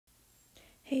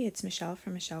Hey, it's Michelle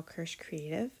from Michelle Kirsch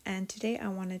Creative, and today I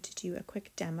wanted to do a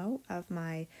quick demo of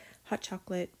my hot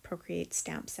chocolate Procreate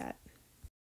stamp set.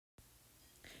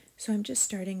 So I'm just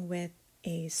starting with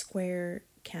a square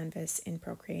canvas in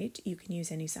Procreate. You can use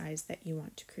any size that you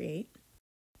want to create.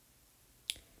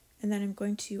 And then I'm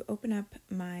going to open up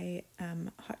my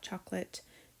hot chocolate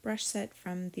brush set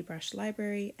from the brush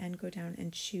library and go down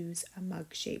and choose a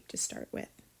mug shape to start with.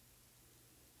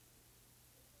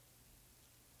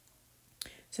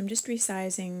 So I'm just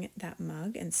resizing that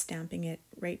mug and stamping it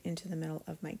right into the middle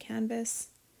of my canvas.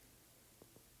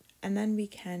 And then we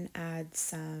can add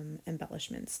some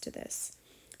embellishments to this.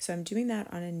 So I'm doing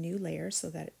that on a new layer so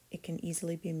that it can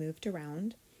easily be moved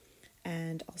around.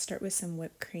 And I'll start with some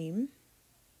whipped cream,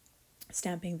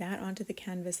 stamping that onto the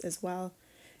canvas as well.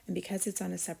 And because it's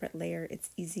on a separate layer, it's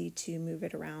easy to move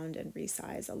it around and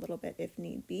resize a little bit if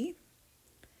need be.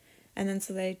 And then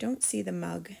so that I don't see the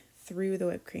mug through the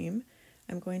whipped cream,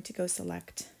 I'm going to go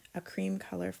select a cream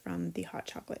color from the hot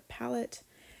chocolate palette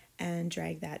and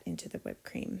drag that into the whipped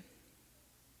cream.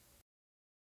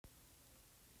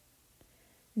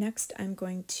 Next, I'm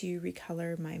going to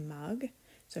recolor my mug.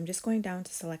 So I'm just going down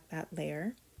to select that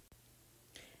layer.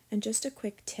 And just a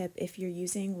quick tip, if you're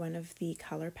using one of the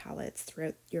color palettes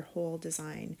throughout your whole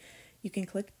design, you can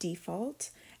click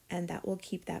default and that will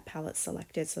keep that palette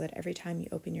selected so that every time you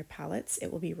open your palettes,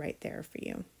 it will be right there for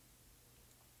you.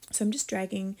 So I'm just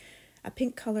dragging a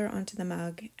pink color onto the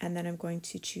mug, and then I'm going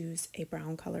to choose a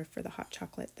brown color for the hot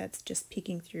chocolate that's just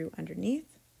peeking through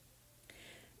underneath.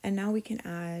 And now we can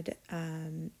add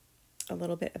a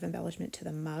little bit of embellishment to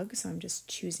the mug. So I'm just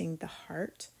choosing the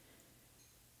heart,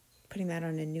 putting that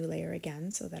on a new layer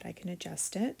again so that I can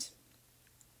adjust it.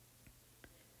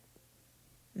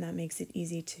 And that makes it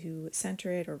easy to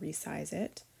center it or resize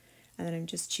it. And then I'm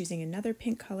just choosing another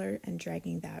pink color and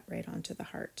dragging that right onto the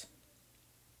heart.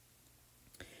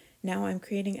 Now I'm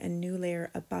creating a new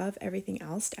layer above everything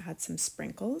else to add some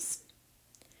sprinkles.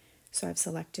 So I've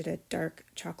selected a dark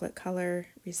chocolate color,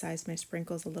 resized my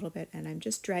sprinkles a little bit, and I'm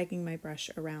just dragging my brush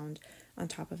around on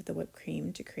top of the whipped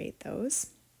cream to create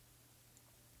those.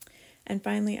 And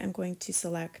finally, I'm going to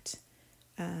select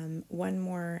one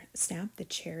more stamp, the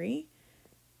cherry,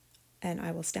 and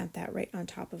I will stamp that right on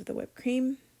top of the whipped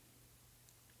cream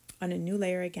on a new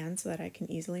layer again so that I can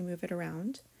easily move it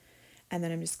around. And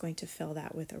then I'm just going to fill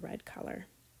that with a red color.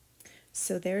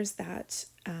 So there's that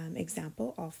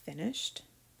example all finished.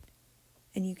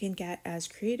 And you can get as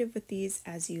creative with these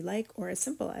as you like or as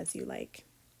simple as you like.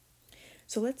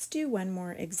 So let's do one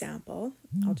more example.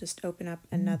 I'll just open up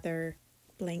another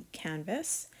blank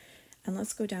canvas and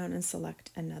let's go down and select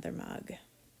another mug.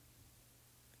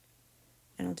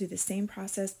 And I'll do the same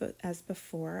process but as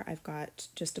before. I've got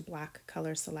just a black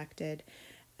color selected.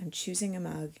 I'm choosing a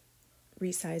mug,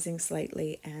 resizing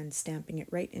slightly and stamping it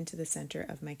right into the center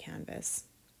of my canvas.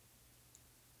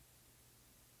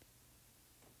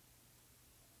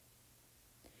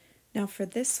 Now for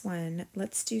this one,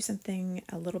 let's do something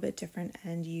a little bit different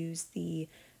and use the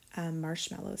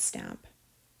marshmallow stamp.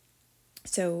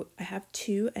 So I have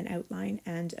two, an outline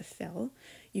and a fill.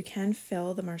 You can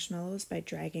fill the marshmallows by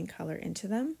dragging color into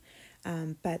them,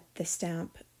 but the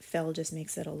stamp fill just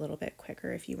makes it a little bit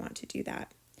quicker if you want to do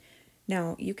that.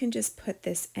 Now you can just put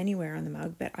this anywhere on the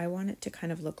mug, but I want it to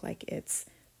kind of look like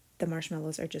the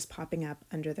marshmallows are just popping up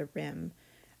under the rim.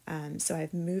 So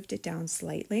I've moved it down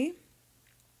slightly,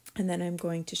 and then I'm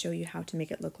going to show you how to make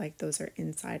it look like those are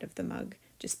inside of the mug,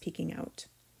 just peeking out.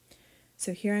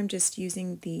 So here I'm just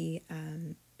using the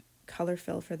color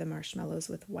fill for the marshmallows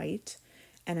with white,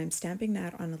 and I'm stamping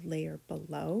that on a layer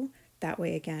below. That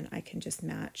way, again, I can just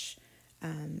match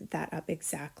that up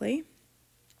exactly.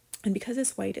 And because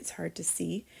it's white, it's hard to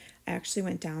see. I actually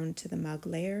went down to the mug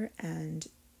layer and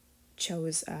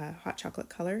chose a hot chocolate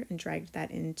color and dragged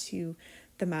that into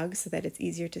the mug so that it's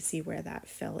easier to see where that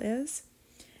fill is.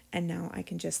 And now I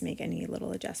can just make any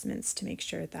little adjustments to make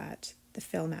sure that the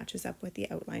fill matches up with the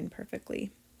outline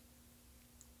perfectly.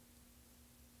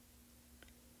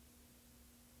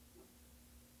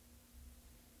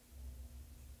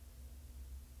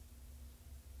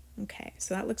 Okay,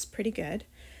 so that looks pretty good.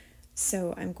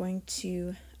 So I'm going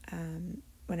to,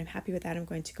 when I'm happy with that, I'm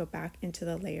going to go back into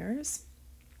the layers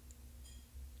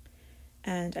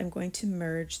and I'm going to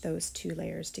merge those two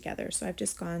layers together. So I've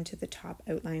just gone to the top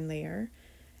outline layer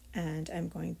and I'm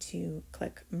going to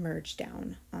click merge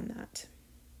down on that.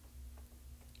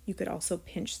 You could also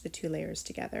pinch the two layers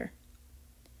together.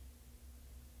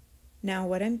 Now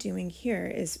what I'm doing here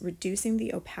is reducing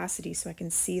the opacity so I can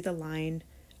see the line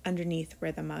underneath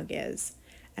where the mug is.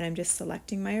 And I'm just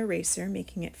selecting my eraser,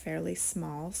 making it fairly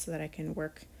small so that I can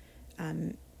work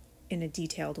in a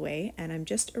detailed way, and I'm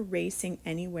just erasing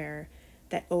anywhere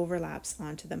that overlaps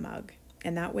onto the mug.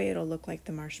 And that way it'll look like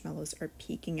the marshmallows are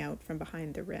peeking out from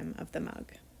behind the rim of the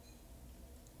mug.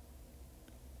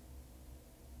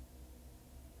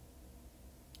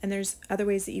 And there's other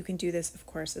ways that you can do this, of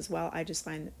course, as well. I just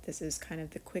find that this is kind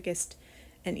of the quickest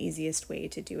and easiest way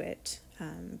to do it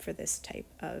for this type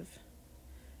of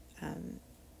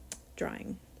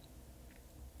drawing.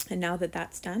 And now that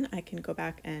that's done, I can go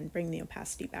back and bring the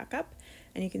opacity back up,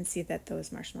 and you can see that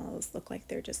those marshmallows look like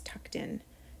they're just tucked in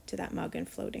to that mug and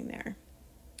floating there.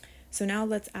 So now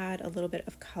let's add a little bit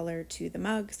of color to the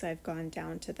mug. So I've gone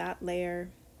down to that layer,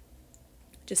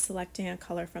 just selecting a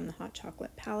color from the hot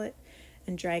chocolate palette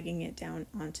and dragging it down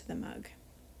onto the mug.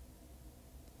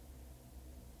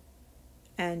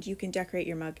 And you can decorate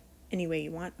your mug any way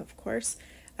you want, of course.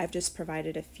 I've just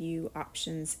provided a few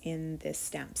options in this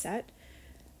stamp set.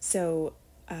 So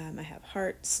I have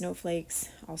hearts, snowflakes,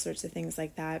 all sorts of things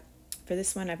like that. For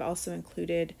this one, I've also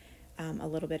included a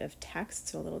little bit of text,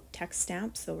 so a little text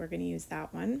stamp, so we're going to use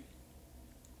that one.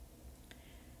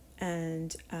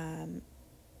 And I'm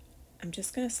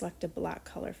just going to select a black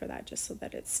color for that just so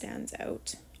that it stands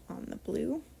out on the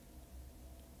blue.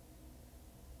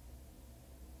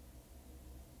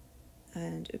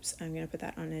 And oops, I'm going to put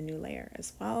that on a new layer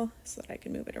as well so that I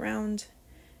can move it around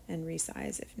and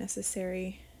resize if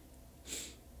necessary.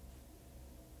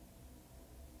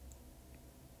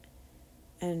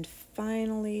 And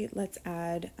finally, let's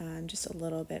add just a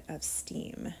little bit of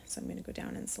steam. So I'm going to go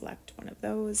down and select one of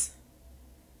those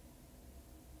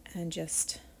and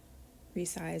just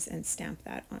resize and stamp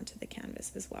that onto the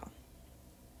canvas as well.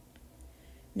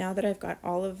 Now that I've got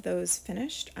all of those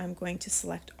finished, I'm going to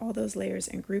select all those layers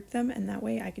and group them, and that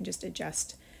way I can just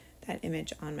adjust that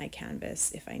image on my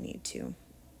canvas if I need to.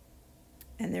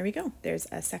 And there we go. There's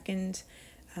a second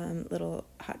little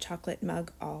hot chocolate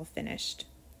mug all finished.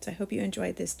 So I hope you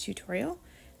enjoyed this tutorial,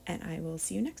 and I will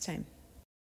see you next time.